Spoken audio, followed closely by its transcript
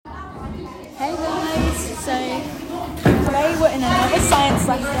Hey guys, so today we're in another science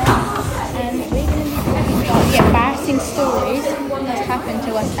lesson and we're going to be talking about the embarrassing stories that happened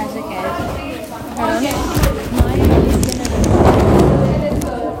to us as a kid. Hold on. Mine is going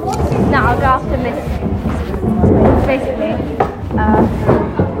to... Now I'll go after Miss. Basically,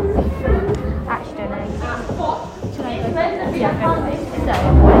 actually don't know. Should I go? Yeah, so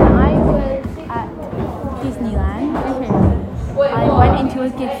when I was at Disneyland, I went into a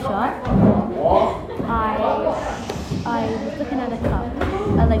gift shop. I was looking at a cup,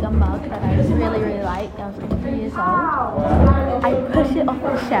 like a mug that I really liked. I was like 3 years old. I push it off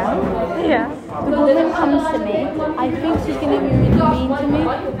the shelf. Yeah. The woman comes to me. I think she's going to be really mean to me.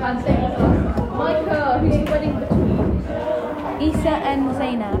 Micah, who's wedding between? Issa and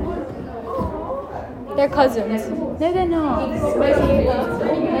Zainab. They're cousins. No, they're not.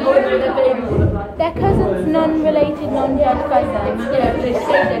 They're cousins, non-related, non-blood cousins.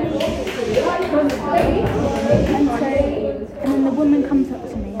 And then the woman comes up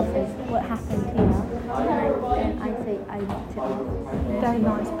to me and says, "What happened here?" And I say, "I knocked it off." They're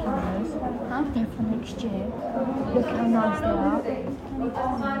nice planners. Huh? They're from next year. Look how nice they are.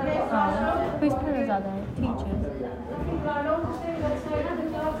 Whose parents are they? Teachers.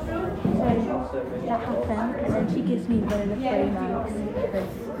 So that happened, and then she gives me one of the free mugs,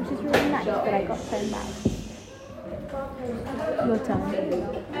 which is really nice, but I got turned back. Your turn.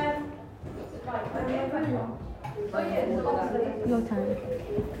 Your turn.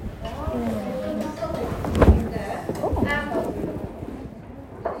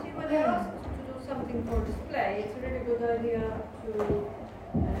 When you're asked to do something for display, it's a really good idea to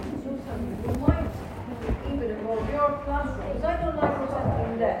do something. You might even involve your classroom, because I don't like what's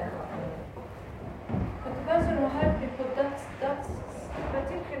happening there. But the person who helped me put that's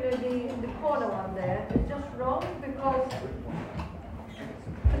particularly in the corner one there, is just wrong because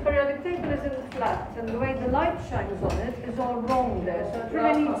the periodic table is in the flat, and the way the light shines on it is all wrong there. So it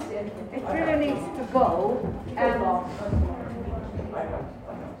really needs to go, and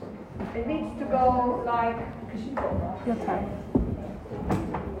it needs to go like Your turn.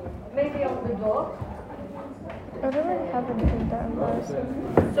 maybe on the dot. I don't really have anything that embarrassing.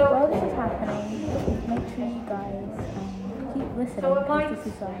 So While this is happening, make sure you guys keep listening because this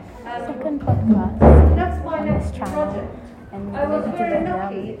is our second podcast that's my on next this channel. project. And I we're was going to do very it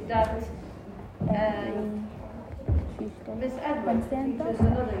lucky that every Tuesday. Miss Edwards, Wednesday and teaches Thursday.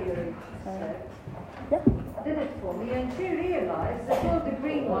 another unit, Yeah. did it for me, and she realized that all the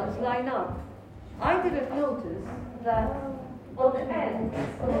green ones line up. I didn't notice that on the end,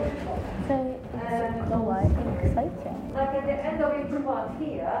 So it's quite exciting. like at the end of each part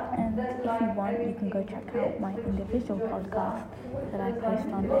here, And there's if like you want, you can go check out my individual podcast that I post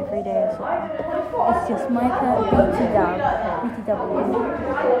on every day as well. It's just Micah BTW.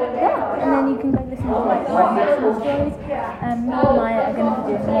 Yeah, and then you can go listen to like my personal stories. Me and Maya are going to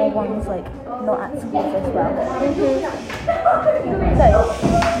be doing more ones like not at schools as well. So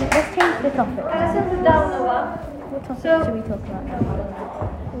let's change the topic. Can I set it down, Noah? What topic should we talk about now?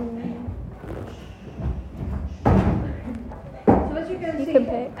 So as you can You see, can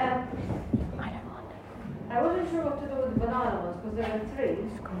pick. I don't want. I wasn't sure what to do with the banana ones because there were three,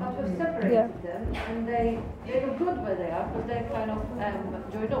 but we separated them, and they look good where they are because they're kind of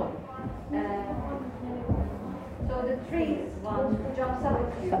joined on. So the tree one jumps out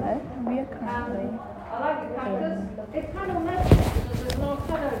at you. So we are currently I like the cactus. It's kind of messy because there's no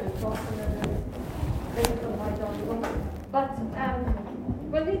color in the top and then there's some white on the bottom. But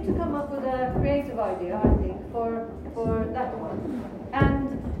we'll need to come up with a creative idea, I think, for that one. And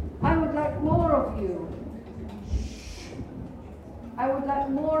I would like more of you. I would like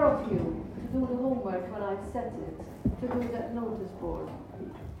more of you to do the homework when I set it, to do that notice board.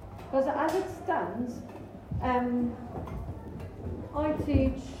 Because as it stands, I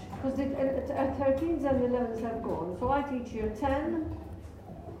teach, because 13s and 11s have gone, so I teach year 10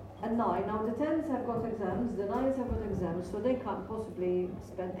 and 9. Now the 10s have got exams, the 9s have got exams, so they can't possibly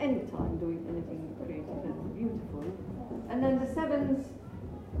spend any time doing anything creative and beautiful. And then the 7s,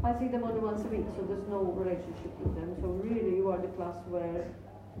 I see them only once a week, so there's no relationship with them. So really you are the class where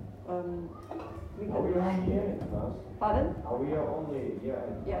we can... Are we only in class? Pardon? Are we only,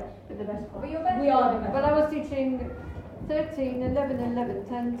 Yeah, the best part. We are the best. But I was teaching 13, 11, 11,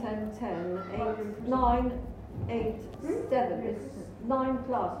 10, 10, 10, 8, 9, 8, 7. It's 9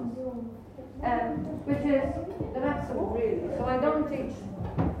 classes. Which is the maximum really. So I don't teach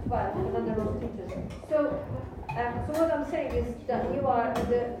 12 and then there are teachers. So what I'm saying is that you are at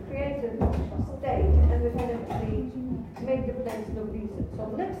the creative stage and we can actually make the place look decent. So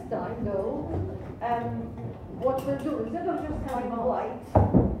next time though, what we'll do, instead of just having white,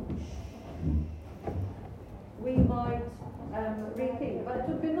 it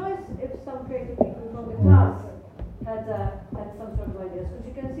would be nice if some creative people from the class had some sort of ideas, because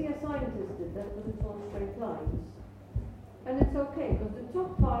you can see a scientist did that, but it's all straight lines. And it's okay, because the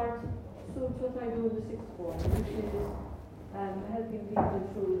top part suits what I do in the sixth form, which is helping people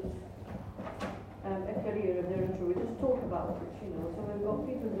choose a career if they're into it. We just talk about it, you know. So we've got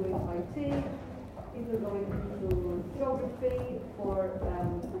people doing IT, people going into geography for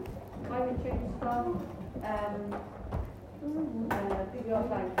climate change stuff, people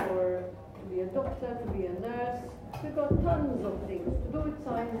applying to be a doctor, to be a nurse. We've got tons of things to do with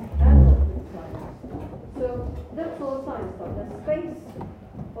science and not with science. So that's all science stuff. There's space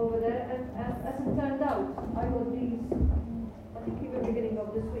over there, and as it turned out, I got these, I think even beginning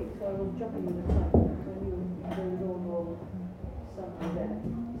of this week, so I was jumping in the science, so I knew there was all something there.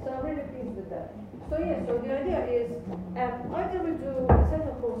 So I'm really pleased with that. So yeah, so the idea is either we do a set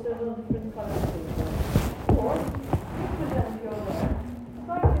of posters on different color papers, or present your work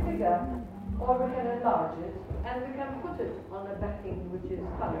slightly bigger, or we can enlarge it, and we can put it on a backing which is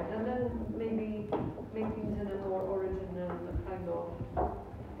colored, and then maybe make things in a more original kind of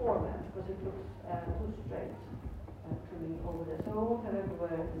format, because it looks too straight to me over there. So I won't have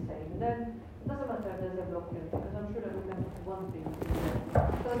everywhere the same. And then it doesn't matter if there's a block in, because I'm sure that we can put one thing in there.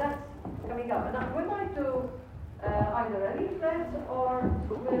 So that's coming up. And we might do either a leaflet or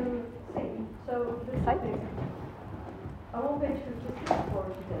we'll see. So the topic, I'm on page 56 for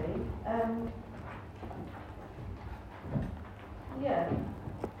today. Yeah,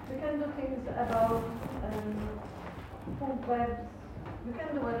 we can do things about food webs. We can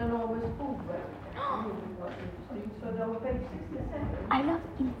do an enormous food web. So that was page 67. I love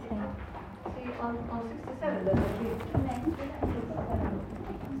eating. See, on 67, there's a big.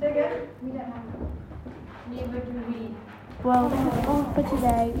 Say again? We don't have. Neither do we. Well, this is all for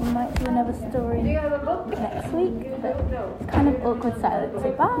today. We might do another Do story you have a book? next week, You but don't know. it's kind of awkward silence.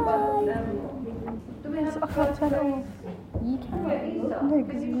 So bye. Do we have I can't turn it off. You can. No,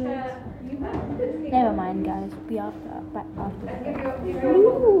 because you Never mind, guys. We'll be back after.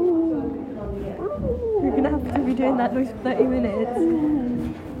 You're gonna have to be doing that noise for 30 minutes.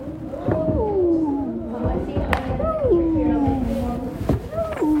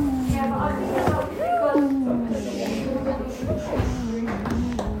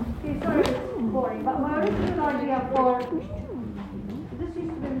 Boring, but my original idea for this used to be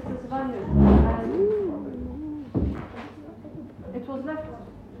Mrs. Vander's, and it was left,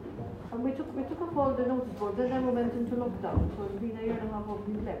 and we took off all the notice boards, and then we went into lockdown, so it's been a year and a half of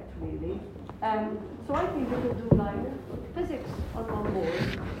neglect, really. So I think we could do like physics on one board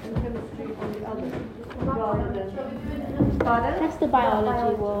and chemistry on the other, rather than. Pardon? That's the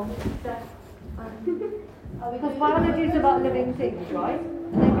biology wall. Because biology is about living things, right?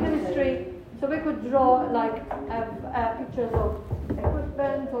 And then chemistry, so we could draw like pictures of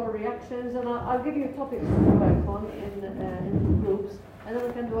equipment or reactions, and I'll give you topics to work on in groups, and then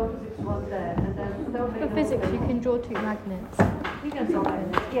we can do a physics one there, and then they'll make For physics, you can draw two magnets. You can draw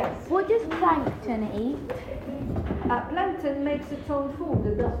magnets, yes. What does plankton eat? Plankton makes its own food.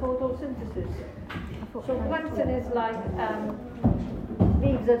 It does photosynthesis. So plankton is like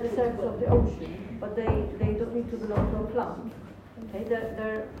leaves at the surface of the ocean, but they don't need to belong to a plant. Okay,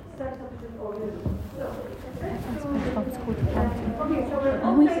 they're self-sufficient organisms. SpongeBob's called a plankton. Okay, so we're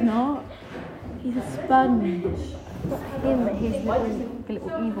No, he's not. He's a sponge. Him, his little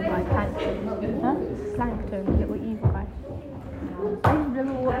evil guy, Plankton. Huh? Plankton, little evil guy. I've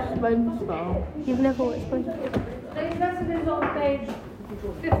never watched SpongeBob. You've never watched SpongeBob? This lesson is on page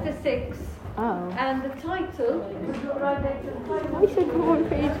 56, Oh. and the title, would you write next to the title? We should go on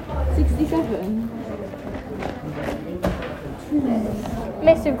page 67.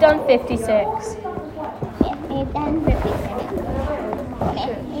 Miss, we've done 56. Yeah, we've done 57.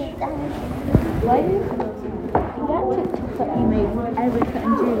 Why did that TikTok that you made with Erica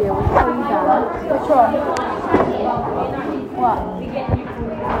and Julia was so bad? Which one? What?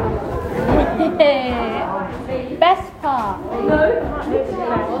 Best part. No.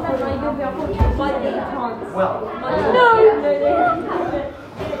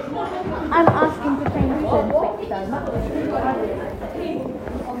 I'm asking for Franklin quick then.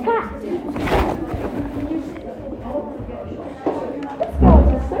 Cat. This girl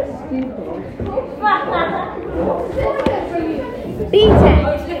is so stupid. B10.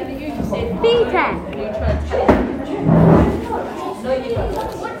 B10.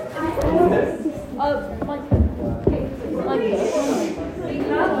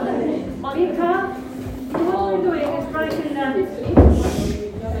 Mika, what we're doing is writing down. You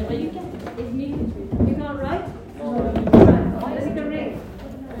can't write? Right. Then you can read.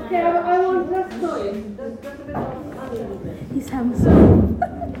 Okay, I want less noise. That's a bit of Samsung.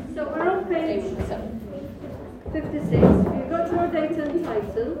 So we're on page 56. You've got your date and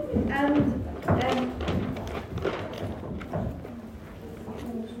title, and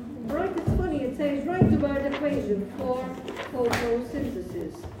right, it's funny, it says write the word equation for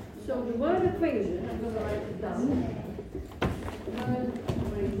photosynthesis. So the word equation, I'm going to write it down. Word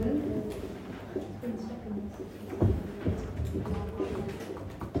equation.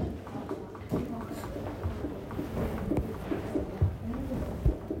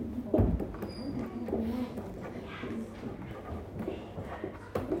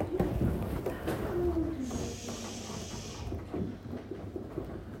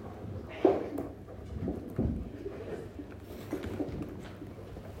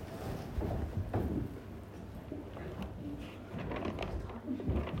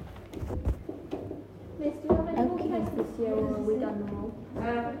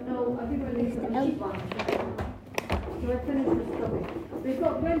 No, I think we'll leave it at one. So I finished the story. We've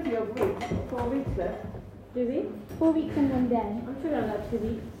got plenty of weeks, 4 weeks left. Do we? 4 weeks and 1 day. I'm sure I'll have 2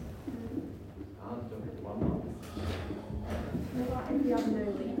 weeks. We have no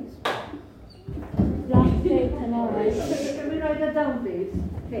weeks. Last day tomorrow. Can we write that down, please?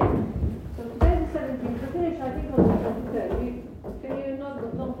 Okay. So today's the 17th. We finish, I think, on the 23rd. Can you not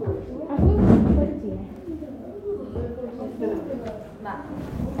for it? I thought it was 20th.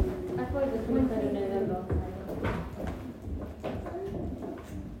 I thought it was 23rd of November.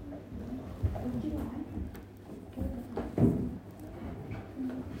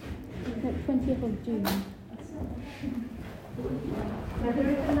 It's like 20th of June. Have you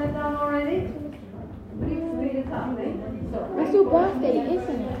written that down already? Please read it out, please. That's your birthday,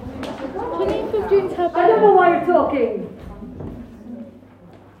 isn't it? 20th of June's her I don't know why you're talking.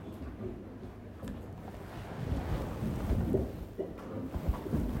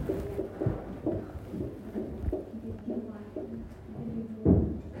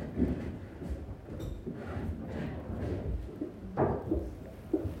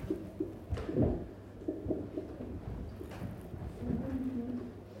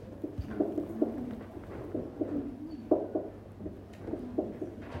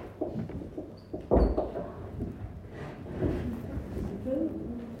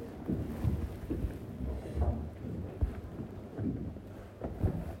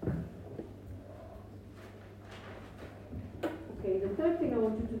 Okay, the third thing I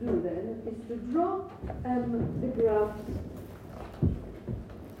want you to do then is to draw the graphs.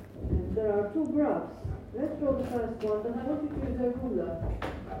 And there are 2 graphs. Let's draw the first one, and I want you to use a ruler.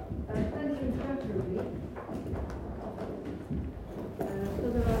 Pencil carefully. So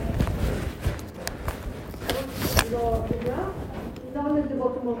there are. I want you to draw the graph down at the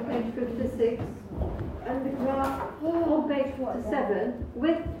bottom of page 56, and the graph on page 57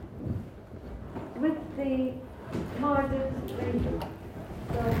 with the margins labeled.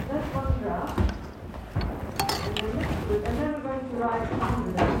 So that's one graph. And then we're going to write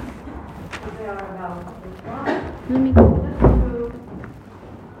numbers. So they are about this one. Let me Let's do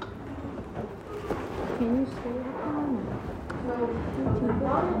Can you say it? so from the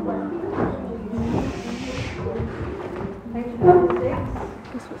bottom page 56.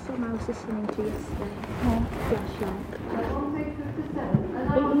 That's what someone I was listening to yesterday. Flashlight. And on page 57. And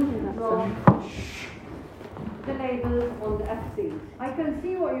I Don't want you you know to that draw song? the labels on the axes. I can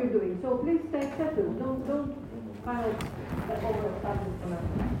see what you're doing, so please stay settled. Don't kind of overexcited for that.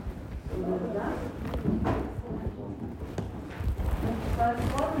 So do that. First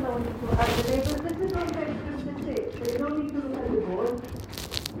one, I want you to add the labels. This is on page 56, so you don't need to look at the board.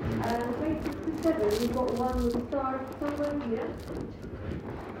 And page 67, you've got one with start somewhere here.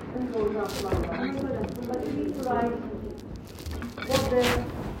 And goes up like that. But you need to write what the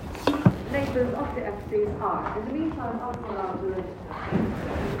labels of the axes are. In the meantime, I'll fill out the list.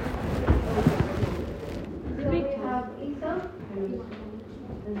 So we have Isa,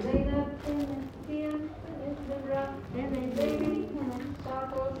 and Zainab, Tian, Zimra, Baby,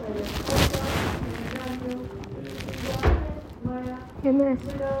 Sarkos, and Osa, Daniel, Maya,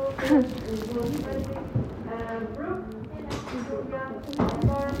 Widow, and Brooke, Julia,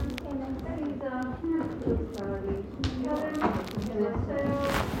 Mark, Lisa, Charlie, Helen, Marcel,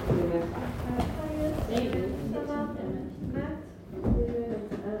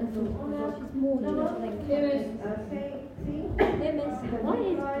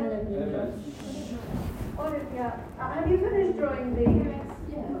 Olivia, have you finished drawing the?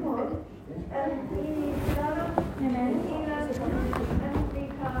 Come on. And Lara, and Ilan, and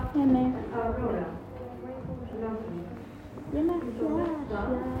Mika, and Rona. Lovely. You're my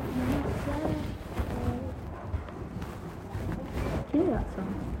flashlight. Hear that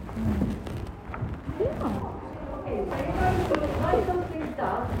song? Yeah. Okay, so you're going to write those things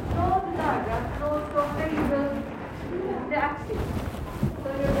down, draw the diagram, and also label the axis. So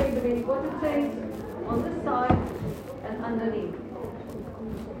you're labeling what it says on the side and underneath.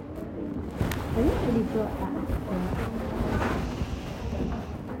 I usually draw that.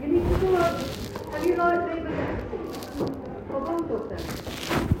 You need to do a, have you got labeled the axis for both of them?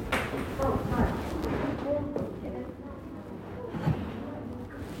 Oh, nice.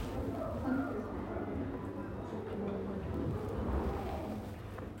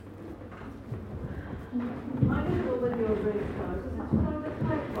 I don't know whether you're very proud. It's not the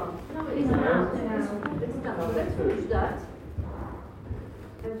tight one. No, it's not. It's done. So let's finish that.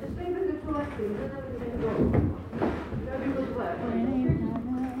 And just label the two axes and everything goes. Very good work.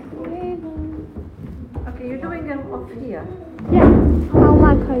 Okay, you're doing them off here. Yeah. Oh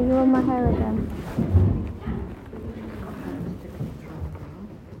my god, you're on my hair again.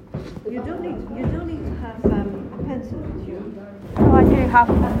 You don't need to have a pencil with you. Oh, I do have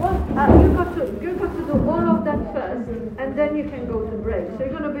one. You've got to do all of that first, and then you can go to break. So you're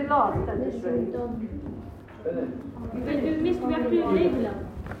going to be lost at this rate.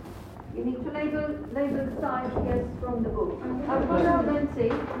 You need to label the size, yes, from the book. I'll go down and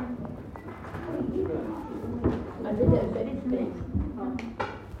see.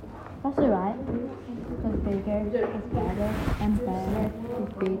 That's alright. Because bigger is better, and better is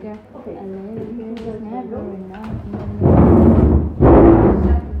bigger, and bigger is never enough.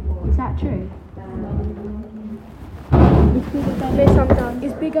 Is that true?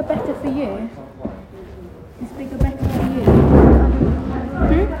 Is bigger better for you? Is bigger better for you?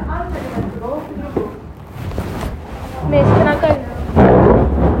 Miss, can I go now?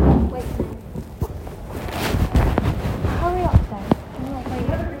 Wait. Hurry up then. I'm not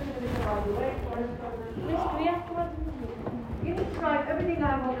waiting. You need to write everything I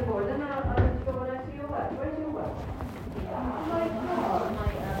have on the board, and I'll let you go when I see your work. Where's your work? Oh my God.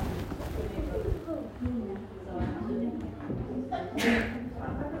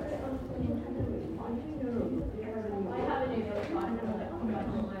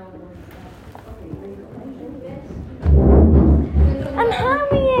 I'm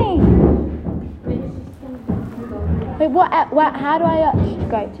hurrying! Wait, what, how do I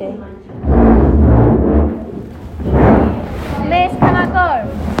go to? Miss, can I go?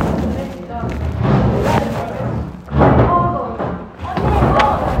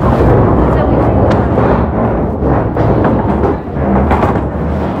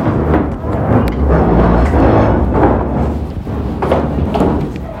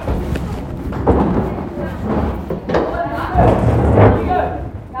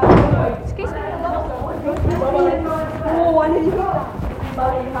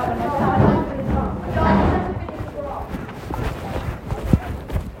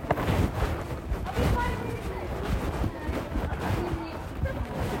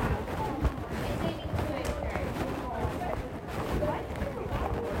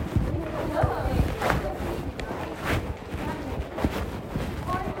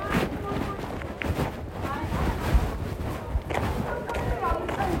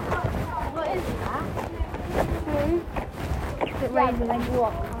 Raises and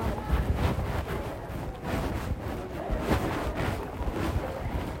walk.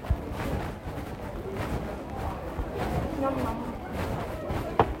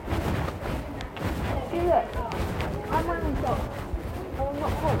 See, look, I'm wearing socks. I'm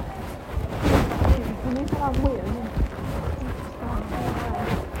not hot. You need to have weird.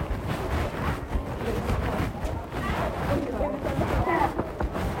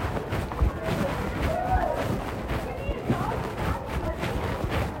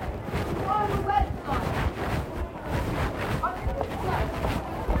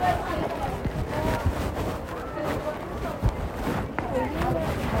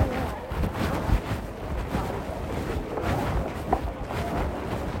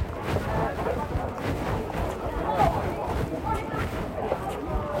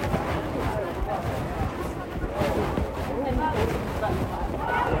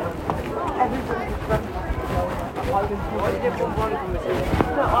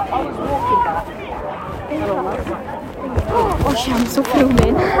 Oh shit, I'm still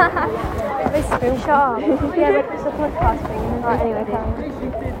filming. Shut up. Yeah, but it's a podcast thing. Right, anyway,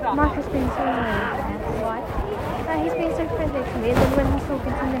 Marcus being so nice. Why? No, he's being so friendly to me, and then when he's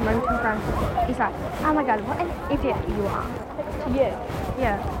talking to Nimmo to Frank, he's like, oh my god, what an idiot you are. To you?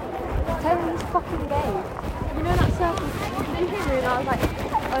 Yeah. Tell him he's fucking gay. You know that circle? Did you hear me? And I was like,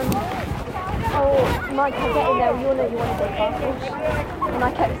 oh, Mike, I get in there, you all know you want to go fast. And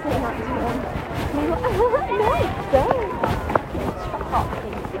I kept saying that to him. And he was like, no, don't. Shut up,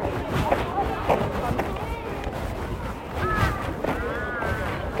 please.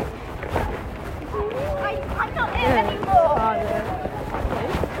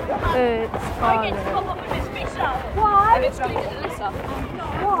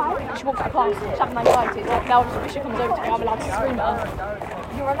 she walks out of class, she's having anxiety. Like now, if she comes over to me, I'm allowed to scream at her.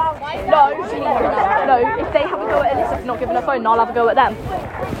 You're allowed to? No, if they have a go at Alyssa for not giving her phone, I'll have a go at them.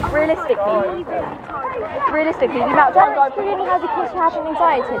 Realistically, the amount of times I've... She really has a kid she had an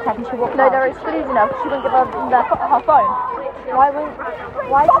anxiety attack and she walked No, out. they're excluding her because she wouldn't give her phone. Why won't...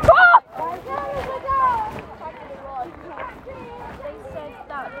 Why... Fuck off!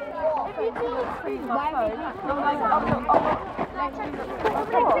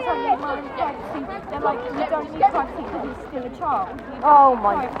 Oh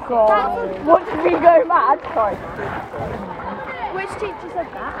my god. What did we go mad? Sorry. Which teacher said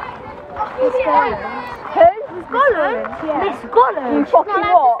that? Miss Gollins. Who? Miss Gollins? Yeah. Miss Gollins? You fucking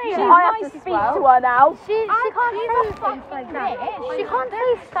what? I have to speak to her now. She can't say things like that. She can't say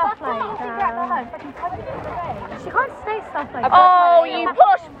stuff like that. She can't say stuff like that. Oh, you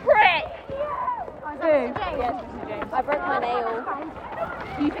push prick! Who? Yes, Mr. James. I broke my nail.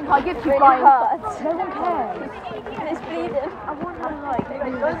 You think I give you Really flying hurts. No one cares. It's bleeding. I want to like...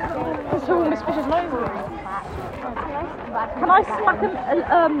 It's all Miss Fisher's nose. Can I smack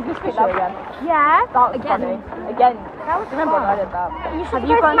Miss Fisher again? Yeah. That was funny. Again. Remember when I did that? You should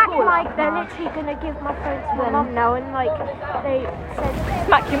go smack him like they're literally going to give my phone to my mum now and like they said...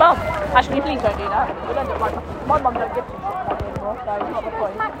 Smack your mum. Actually, please don't do that. We don't do it like my mum don't give two shits about me anymore, so it's not the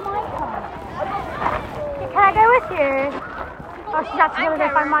point. Can I go with you? Oh, she's actually going to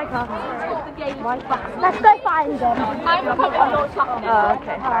go find Micah. Let's go find him. I'm not smacking anyone.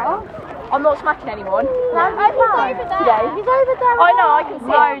 Okay. I'm not smacking anyone. Today. He's over there. I know, I can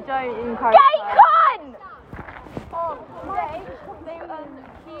see. No, don't encourage Gay cunt!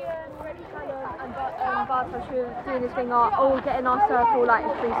 Bartosz was doing this thing, all get in our circle, like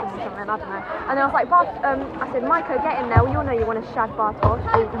a threesome or something, I don't know. And I was like, I said, Micah, get in there. We all know you want to shag Bartosz.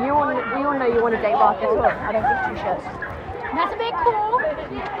 We all know you want to date Bartosz. I don't give two shits. That's a bit cool.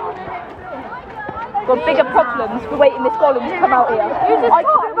 Got bigger problems for waiting this golem to come out here. You just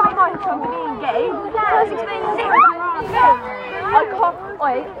talked about Micah being gay. First explaining it. I can't.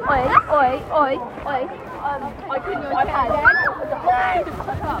 Oi.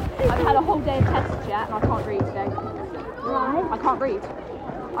 I've had a whole day of tests yet, and I can't read today. Right. I can't read.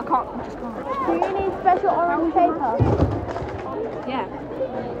 I just can't. Do you need special orange paper? Yeah.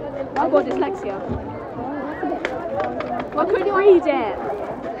 I've got dyslexia. I couldn't read it.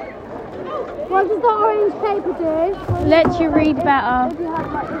 What does the orange paper do? Let you read better.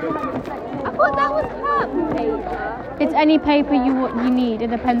 I thought that was purple paper. It's any paper you need. It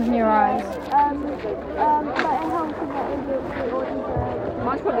depends on your eyes. But it helps with the ADHD or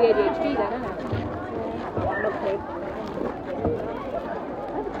Mine's probably ADHD then, isn't it?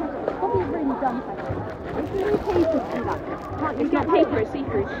 probably really dumb paper. It's really paper to do that. It's not paper, it's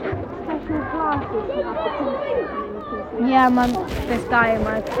see-through. Special glasses you have to print. Yeah, this guy in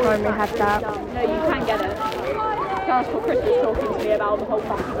my primary had that. No, you can get it. Charles for Christmas talking to me about the whole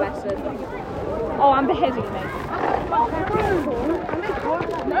fucking lesson. Oh, I'm beheading me.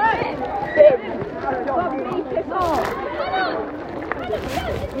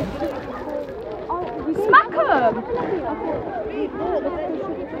 Smack him!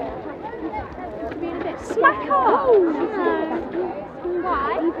 Smack him!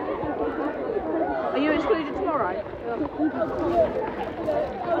 Why? Are you excluded tomorrow?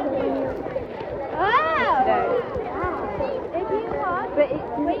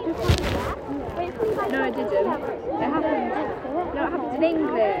 No, it didn't. It happened. No, it happened in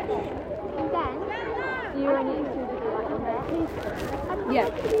English. You're only included like Yeah.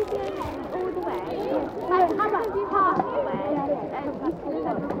 all the way. How about half the way?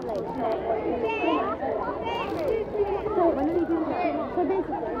 So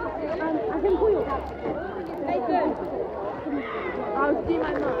basically, I can call you. I'll do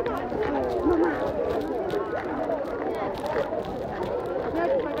my math.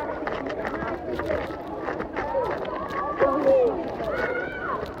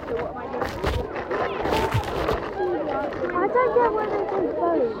 I don't get why they take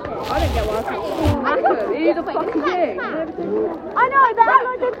photos. I don't get why I can't. Who the fuck are you? I know, but I'm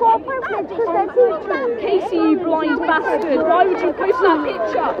not just got privilege because they're teachers. Casey, you blind bastard. Why would you post that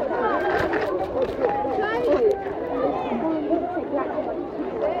picture?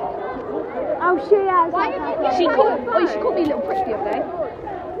 Oh, she has. She called me a little prick the other day.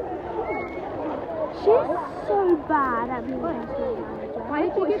 She's so bad at being a school manager. Why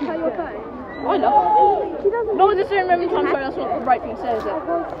did you give her your phone? I love her. She doesn't. No, I just don't remember times where that's not the right thing to say, is it?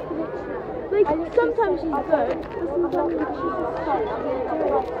 Like, sometimes she's good, but sometimes she's just so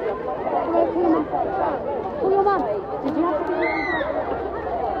Oh, your mum. Did you have to do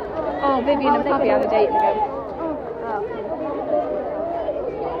Oh, Vivian and Fabi had a date again.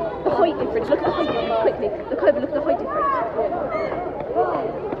 the height difference. Look at the height difference quickly. Look over, look at the height difference.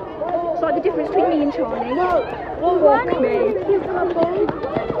 It's like the difference between me and Charlie. Fuck me.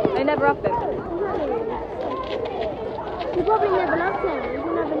 They never have them. You probably never loved him. You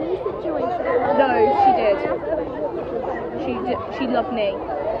didn't have a new situation. No, she did. She loved me.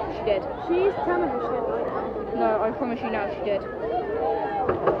 She did. She used to tell me that she didn't like him. No, I promise you now, she did.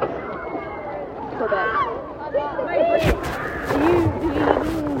 For a bit.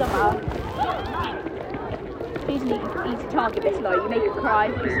 Easy target this low. You make her cry.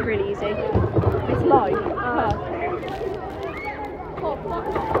 It's really easy. It's low.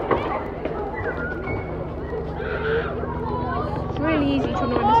 It's really easy to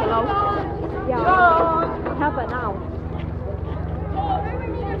annoy Miss Low. Yeah. Have her now.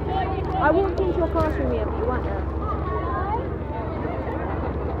 I walked into your classroom here, but you weren't there.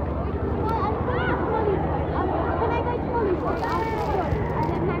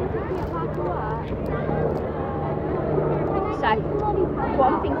 So, what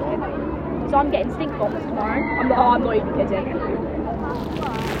I'm thinking is I'm getting stink bombs tomorrow. I'm not even kidding.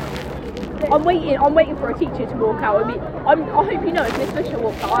 I'm waiting for a teacher to walk out. I hope you know if Miss Fisher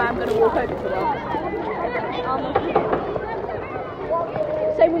walks out, I am going to walk over to her.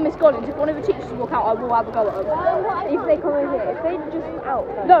 Same with Miss Collins. If one of the teachers walk out, I will have a go at them. If they come in here, if they just out.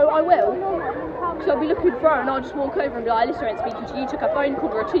 No, I will. So I'll be looking for her and I'll just walk over and be like, Alyssa ain't speaking to you. You took her phone,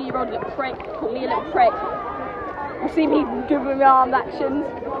 called her a 2-year-old little prick, called me a little prick. You'll see me giving my arm actions,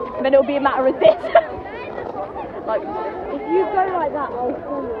 and then it'll be a matter of this. Like, If you go like that, I'll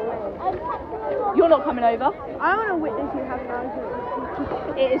pull you away. you're not coming over. I want to witness you having an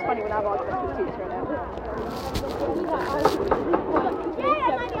argument. It is funny when I have arguments with teachers right now.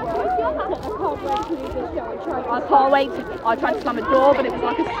 I can't wait to. I tried to slam a door, but it was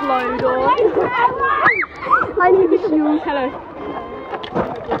like a slow door. I need shoes. Hello.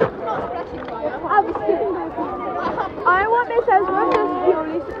 I want Miss Ellsworth just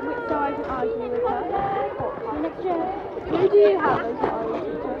purely so I can argue with her. Next year. Who do you have as your argue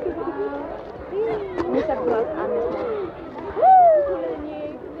with her? Miss Ellsworth and Miss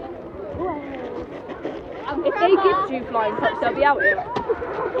If they give you flying pops, they'll be out here.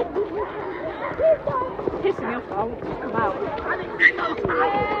 Pissing me off, I want to come out.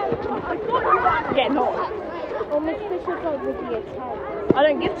 Getting hot. Or Miss Fisher's like with year 10. I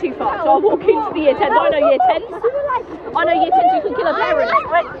don't give two fucks, so I'll walk into the year 10s. I know year 10s. I know year 10s, you can kill a parent.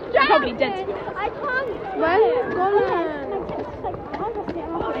 You're probably dead to be honest. I can't. Where's Golan?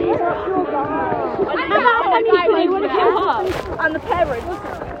 He's not your guy. How many people you want to kill her? And the parents.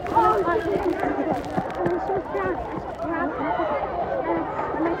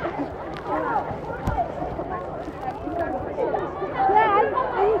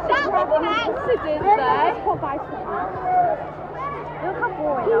 That was an accident there. Look how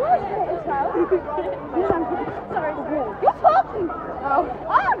boring that Sorry. You're talking.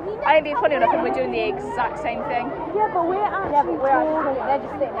 I ain't being funny enough and we're doing the exact same thing. Yeah, but we're actually talking. They're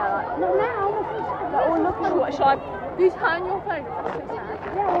just sitting there like, not now. They're all looking. What, shall I? Who's hand your phone?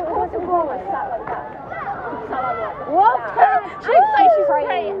 Yeah, it wasn't wrong. I sat like that. Sat like that. What? She looks like she's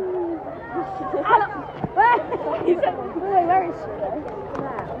praying. Where is she?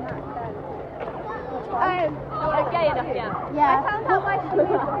 You're gay enough, yeah. Yeah. I found out why she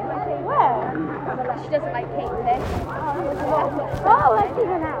Where? She doesn't like cake fish. Oh, let's see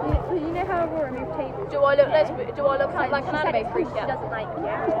her now. You know how Aurora moved tables? Do I look like an anime freak? She doesn't like you.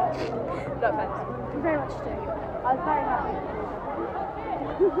 No offense. Very much so. I was very happy.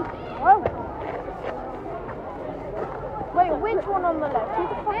 Whoa. Wait, which one on the left? Who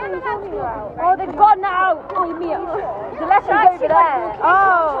the fuck are you talking about? Oh, they've gone now. Oh, Mia. The left one's over there.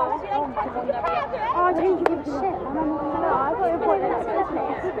 Oh. Oh, I didn't give a shit. I thought you were pointing at this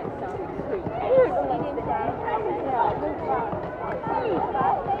place.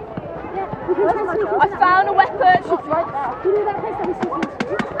 I found a weapon. It's right there. You know that place that we sleep into?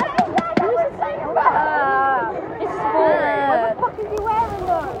 It's boring. What the fuck is he wearing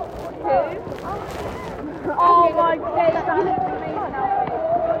though? Who? Oh my god.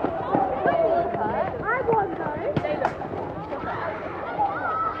 I want those.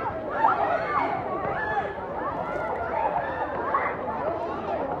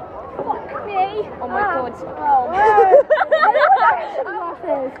 Fuck me. Oh my god.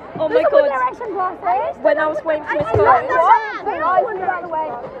 Oh my god. Direction glasses. When I was waiting for Miss Collins.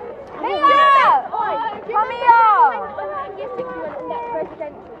 Mia! Come here!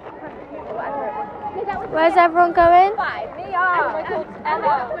 Where's everyone going? Mia! Oh my god.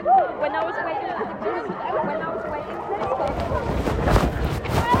 Emma. When I was waiting for Miss Collins.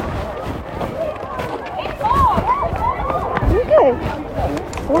 Okay.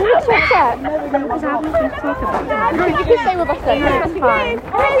 What are you upset? Because I have nothing to talk about. You can stay with us then. That's fine.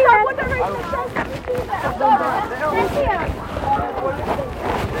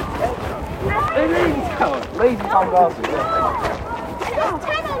 Lazy Tom Garcia.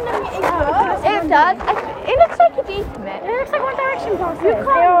 It does. It looks like a deep commit. It looks like One Direction poster. You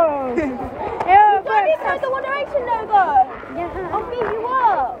can't. You don't even know the One Direction logo. Yeah. I'll beat you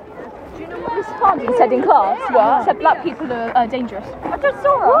up. Do you know what Miss Hardy said in class? What? Said black people are dangerous. I just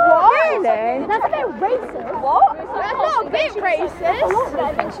saw her. What? Really? That's a bit racist. What? That's not a bit racist.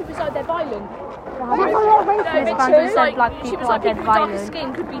 I think she was like they're violent. That's a lot racist. She was like black she people was like are dead people with darker violent.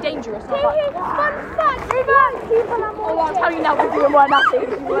 skin could be dangerous. Fun fact, people are more. Oh, I'll tell you now if you weren't happy. If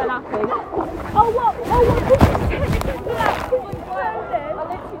you weren't happy. Oh, what? Oh, what?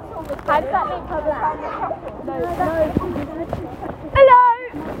 How does that make her black? Hello.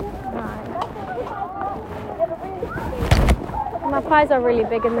 My thighs are really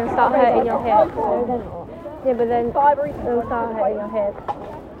big and they'll start hurting your hips. Yeah, but then they'll start hurting your hips.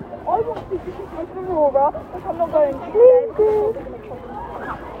 I want to be Aurora, but I'm not going to.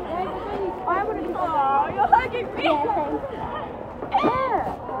 I want to be. Oh, you're hugging me.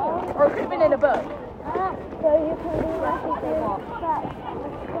 Yeah. Or it could have been in a book. So you can do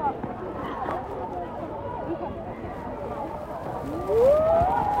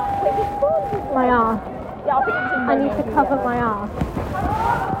My ass. Yeah, I think it's in I need to cover my ass.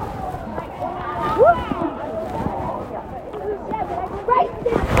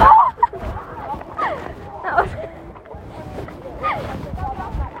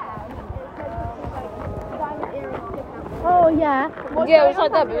 Oh yeah. Yeah, it was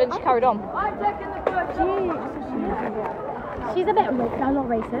like that, but then she carried on. She's a bit I'm not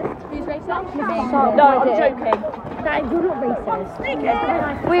racist. Who's racist? No, I'm joking. You're not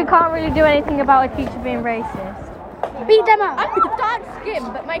racist. We can't really do anything about a teacher being racist. Beat them up. I'm dark skin,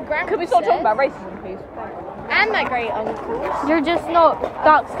 but my grandma. Can we stop talking about racism, please? And my great uncle. You're just not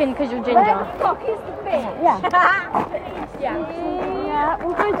dark skinned because you're ginger. Fuck is the thing? Yeah. Yeah. Yeah.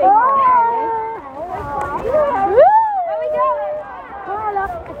 We'll go to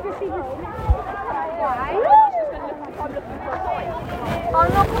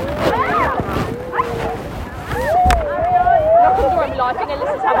I think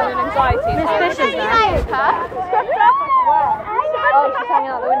Alyssa's having an anxiety. Miss Fisher's there. Oh, she's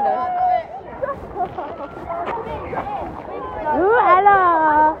hanging out the window. Ooh,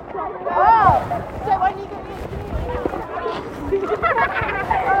 hello. Oh, so when you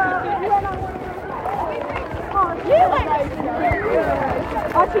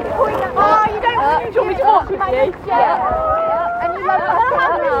Oh, you don't want me to walk with you? Yeah. And you love that.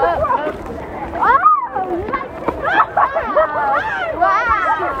 Oh, you like it? Wow.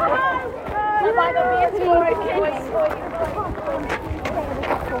 You might not be as boring.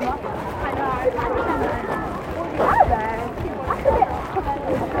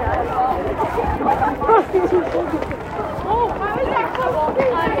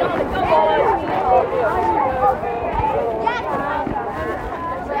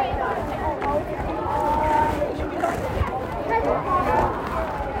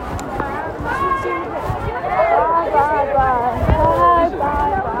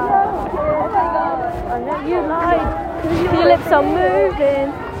 Your lips are moving.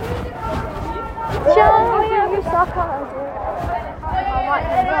 Show me your sucker.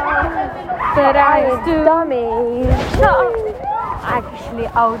 But I do. Dummy. Shut up. Actually, I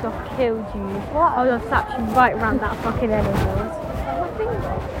would have killed you. What? I would have slapped you right around that fucking head of yours.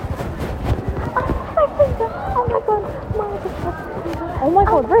 Oh my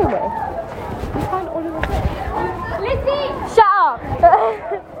god, really? You found Oliver Twist. Lizzie! Shut up!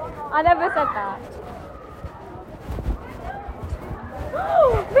 I never said that.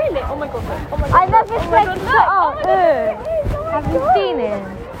 Really? Oh my god. Oh my god. I never said shut up. Have you seen it?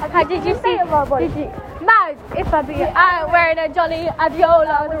 How did you see it? Did you? Mouth, if I be out wearing a Johnny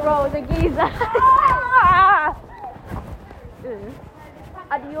Adiola on the road, the geezer.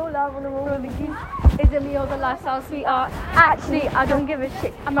 Adiola on the road, the geezer. Isn't me all the lifestyle, sweetheart? Actually, I don't give a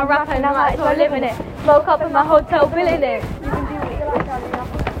shit. I'm a rapper and I might as well live in it. Woke up in my hotel billing it. You can do what you like, darling.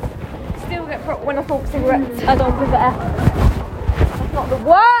 Still get pro when I smoke cigarettes. I don't give a F. That's not the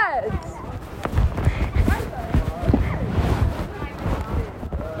words.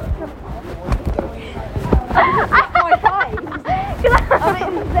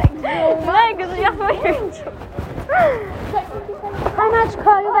 How much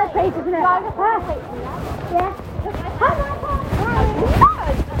call you got paid, isn't it? Perfect. Yeah.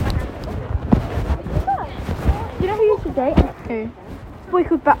 You know who you should date? Who? Boy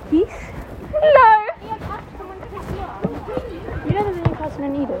called Baptiste. Hello. You know there's a Newcastle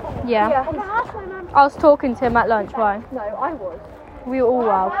questioning Edith? Yeah. I was talking to him at lunch. Why? No, I was. We were all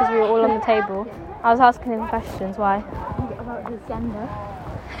well because we were all on the table. I was asking him questions. Why? About his gender.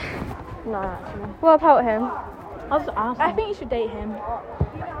 No, actually. What about him? I was asking. I think you should date him.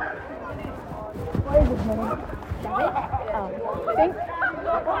 What is his name? David? Oh. Think?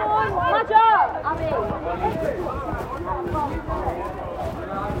 Come on, match up!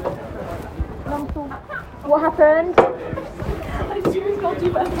 What happened? I seriously got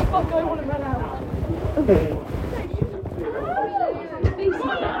too bad. Fuck, I want to run out.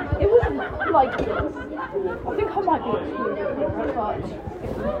 It wasn't like this. I think I might be excluded, but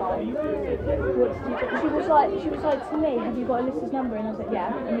she was like to me, have you got Alyssa's number? And I was like,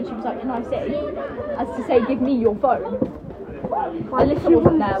 yeah. And then she was like, can I see? As to say, give me your phone. Alyssa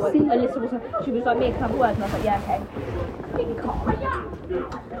wasn't there. Alyssa wasn't. She was like, me, can I have a word? And I was like, yeah, okay.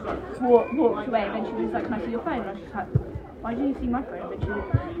 Walked away. And then she was like, can I see your phone? And I was just like, why didn't you see my phone?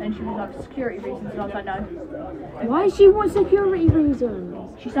 And she was like, for security reasons. And I was like, no. Why does she want security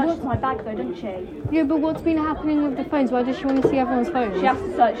reasons? She searched my bag though, didn't she? Yeah, but what's been happening with the phones? Why does she want to see everyone's phones? She has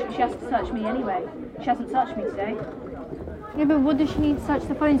to search me anyway. She hasn't searched me today. Yeah, but what does she need to search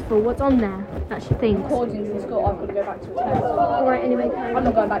the phones for? What's on there that she thinks? Recordings in school. I've got to go back to a test. Alright, anyway. I'm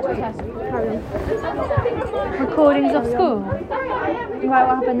not going back to a test. Carry on. Recordings of school? Right,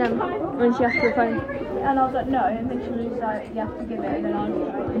 what happened then? When she asked for a phone? And I was like, no. And then she was like, you have to give it. And then I was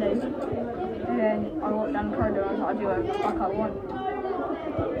like, no. And then I walked down the corridor and I was like, I do whatever the fuck I want.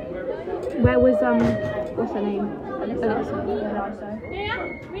 Where was, what's her name? Alyssa. Yeah,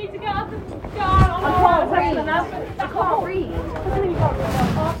 we need to get up and go. I can't read.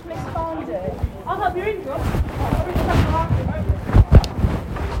 Ask Miss Farnder. I'll help you in, John.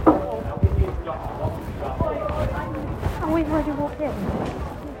 Oh, we've already walked in.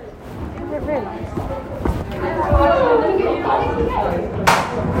 I didn't realise.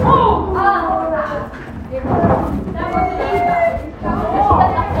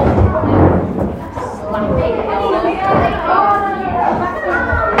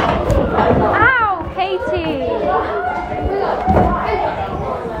 Ow, Katie!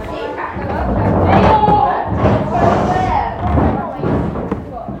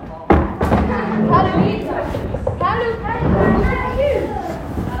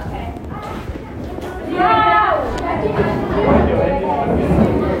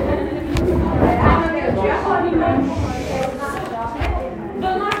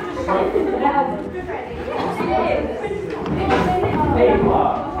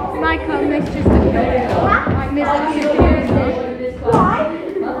 Michael, Miss just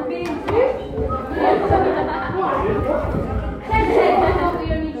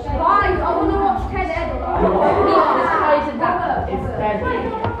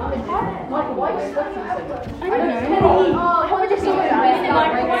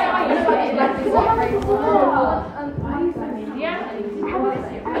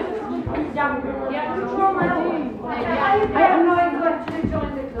I am going to actually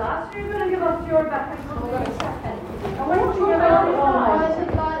join the class. You're going to give us your back. I want you to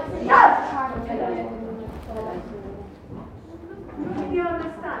do you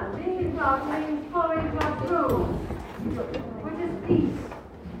understand? Being in class means following class rules, which is peace.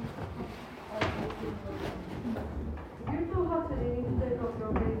 You're too hot today. You need to take off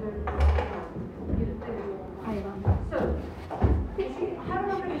your blazer. So, have a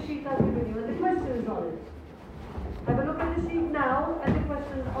look at the sheet I've given you and the questions on it. Have a look at the sheet now and the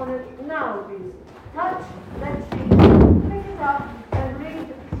questions on it now, please. Touch that sheet, pick it up, and read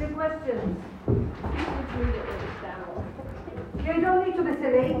the questions. You don't need to be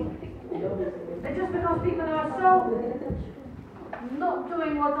silly. It's just because people are so not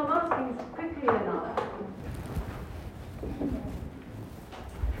doing what I'm asking quickly enough.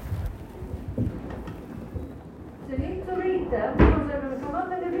 So you need to read them because they're going to come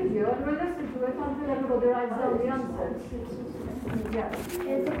up in the video and we'll listen to it until everybody writes down the answers. Yeah.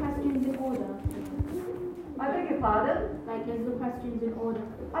 Is the questions in order? I beg your pardon? Like, is the questions in order?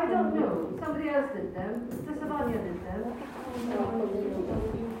 I don't know. Somebody else did them. Mr. Savania did them.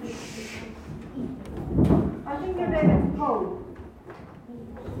 I think they made it whole.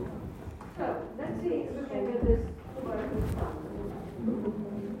 So, let's see if we can get this working done.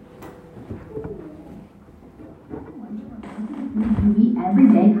 You eat every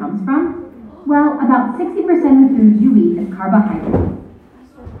day comes from? Well, about 60% of the foods you eat is carbohydrates.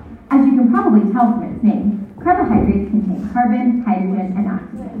 As you can probably tell from its name, carbohydrates contain carbon, hydrogen, and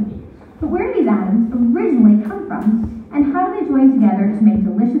oxygen. But where do these atoms originally come from, and how do they join together to make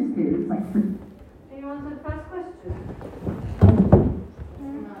delicious foods like fruit? Do you answer the first question?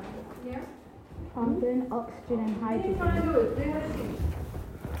 Yeah? Carbon, oxygen, and What are you hydrogen. trying to do? Do you have a sheet?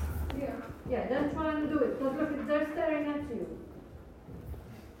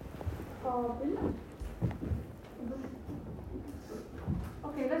 Okay,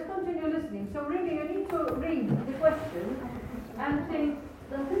 let's continue listening. So really, you need to read the question and think,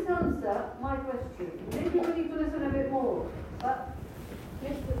 does this answer my question? Maybe you need to listen a bit more. But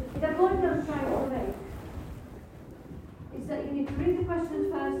the point I'm trying to make is that you need to read the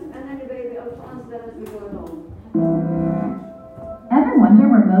questions first and then you'll be able to answer them as we go along. Ever wonder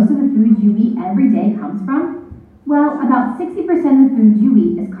where most of the food you eat every day comes from? Well, about 60% of the food you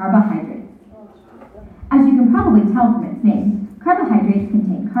eat is carbohydrates. As you can probably tell from its name, carbohydrates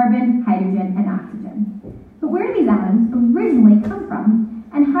contain carbon, hydrogen, and oxygen. But where do these atoms originally come from,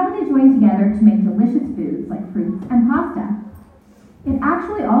 and how do they join together to make delicious foods like fruits and pasta? It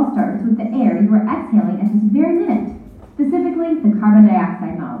actually all starts with the air you are exhaling at this very minute, specifically the carbon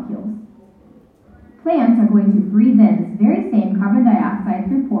dioxide molecules. Plants are going to breathe in this very same carbon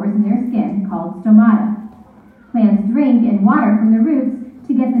dioxide through pores in their skin called stomata. Plants drink in water from the roots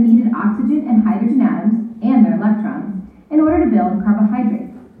to get the needed oxygen and hydrogen atoms and their electrons in order to build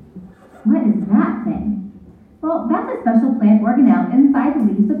carbohydrates. What is that thing? Well, that's a special plant organelle inside the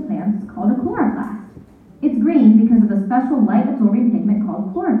leaves of plants called a chloroplast. It's green because of a special light-absorbing pigment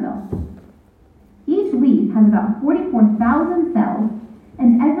called chlorophyll. Each leaf has about 44,000 cells,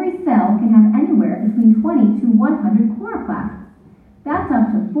 and every cell can have anywhere between 20 to 100 chloroplasts. That's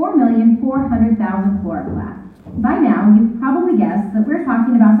up to 4,400,000 chloroplasts. By now, you've probably guessed that we're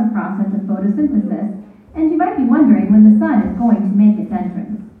talking about the process of photosynthesis, and you might be wondering when the sun is going to make its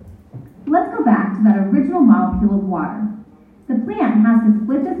entrance. Let's go back to that original molecule of water. The plant has to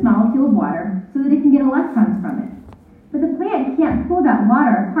split this molecule of water so that it can get electrons from it. But the plant can't pull that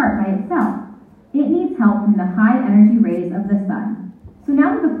water apart by itself. It needs help from the high energy rays of the sun. So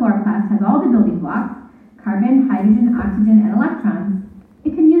now that the chloroplast has all the building blocks, carbon, hydrogen, oxygen, and electrons,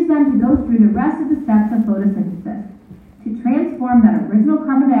 it can use them to go through the rest of the steps of photosynthesis to transform that original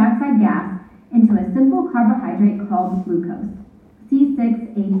carbon dioxide gas into a simple carbohydrate called glucose,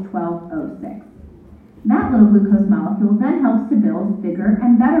 C6H12O6. That little glucose molecule then helps to build bigger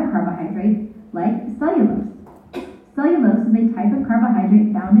and better carbohydrates like cellulose. Cellulose is a type of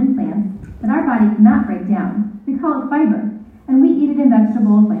carbohydrate found in plants that our body cannot break down. We call it fiber, and we eat it in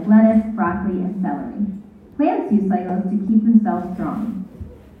vegetables like lettuce, broccoli, and celery. Plants use cellulose to keep themselves strong.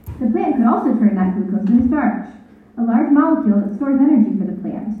 The plant could also turn that glucose into starch, a large molecule that stores energy for the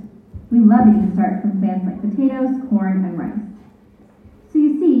plant. We love eating starch from plants like potatoes, corn, and rice. So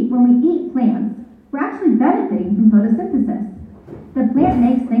you see, when we eat plants, we're actually benefiting from photosynthesis. The plant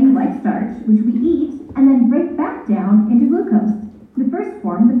makes things like starch, which we eat, and then break back down into glucose, the first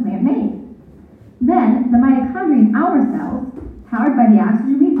form the plant made. Then, the mitochondria in our cells, powered by the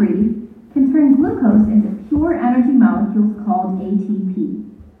oxygen we breathe, can turn glucose into pure energy molecules called ATP.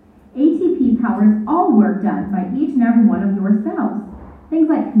 ATP powers all work done by each and every one of your cells, things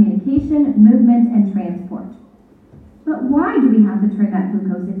like communication, movement, and transport. But why do we have to turn that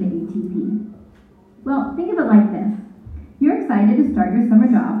glucose into ATP? Well, think of it like this. You're excited to start your summer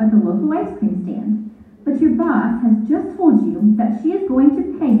job at the local ice cream stand, but your boss has just told you that she is going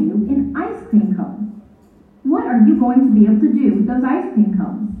to pay you in ice cream cones. What are you going to be able to do with those ice cream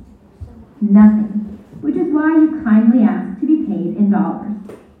cones? Nothing, which is why you kindly ask to be paid in dollars.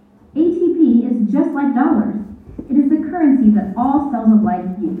 ATP is just like dollars. It is the currency that all cells of life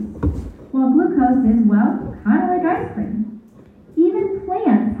use, while glucose is, well, kind of like ice cream. Even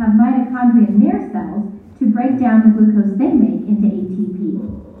plants have mitochondria in their cells to break down the glucose they make into ATP.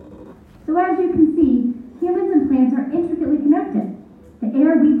 So as you can see, humans and plants are intricately connected. The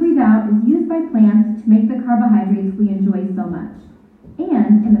air we breathe out is used by plants to make the carbohydrates we enjoy so much.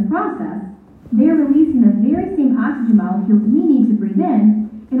 And in the process, they are releasing the very same oxygen molecules we need to breathe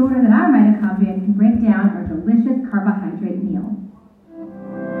in order that our mitochondria can break down our delicious carbohydrate meal.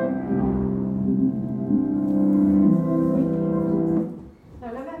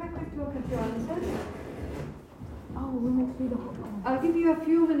 Now let me have a quick look at your answers. Oh, we must do the hot one. I'll give you a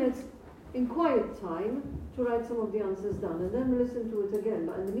few minutes in quiet time to write some of the answers down and then listen to it again.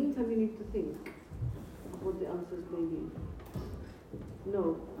 But in the meantime, you need to think of what the answers may be.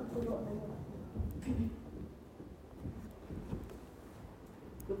 No.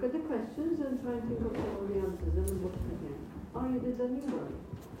 Look at the questions and try and think of some of the answers and then watch it again. Oh, you did a new one.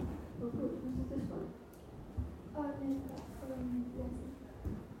 Oh, good. This is this one.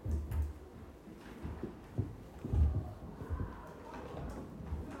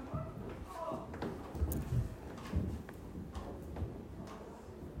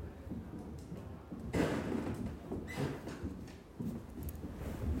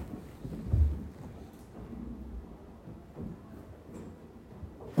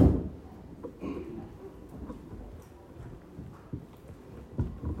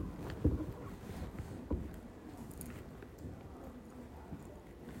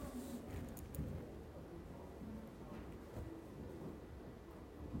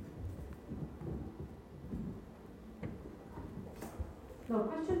 No,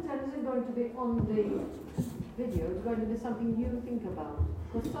 question 10 isn't going to be on the video, it's going to be something you think about.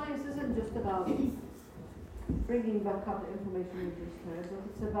 Because science isn't just about bringing back up the information you just heard, but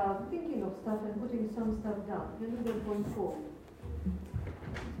it's about thinking of stuff and putting some stuff down. Then you're going forward.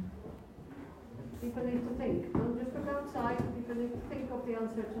 People need to think. Don't just look outside. People need to think of the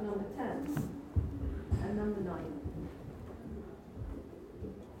answer to number 10 and number 9.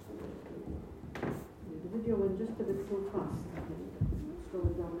 The video went just a bit too fast. Slow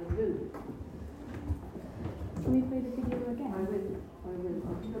it down and do. Can we play the video again? I will.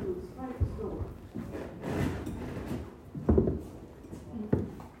 I'll tell you right slower.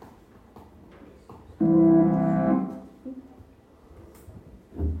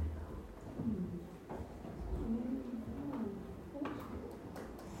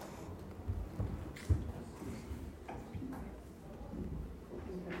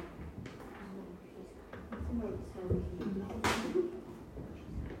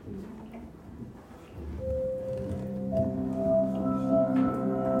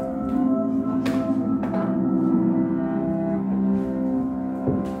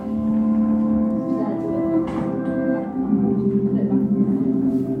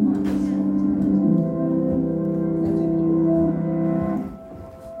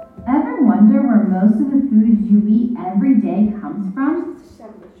 Most of the food you eat every day comes from?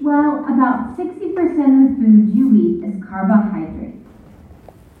 Well, about 60% of the food you eat is carbohydrates.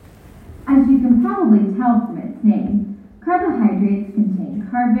 As you can probably tell from its name, carbohydrates contain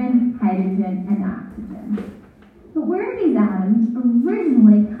carbon, hydrogen, and oxygen. But where do these atoms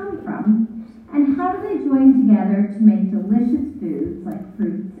originally come from, and how do they join together to make delicious foods like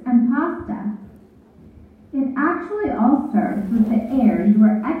fruits and pasta? It actually all starts with the air you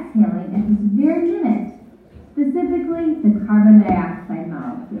are exhaling at this very minute, specifically the carbon dioxide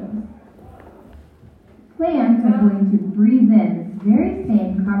molecules. Plants are going to breathe in this very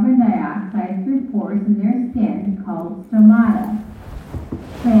same carbon dioxide through pores in their skin called stomata.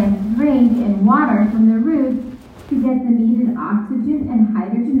 Plants drink in water from their roots to get the needed oxygen and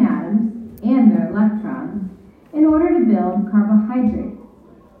hydrogen atoms and their electrons in order to build carbohydrates.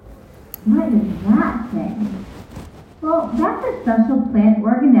 What is that thing? Well, that's a special plant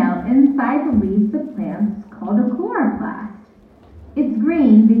organelle inside the leaves of plants called a chloroplast. It's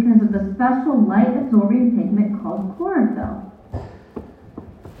green because of the special light-absorbing pigment called chlorophyll.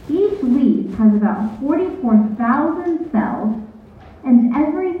 Each leaf has about 44,000 cells, and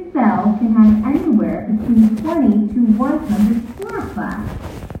every cell can have anywhere between 20 to 100 chloroplasts.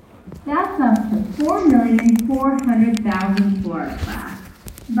 That's up to 4,400,000 chloroplasts.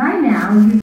 By now,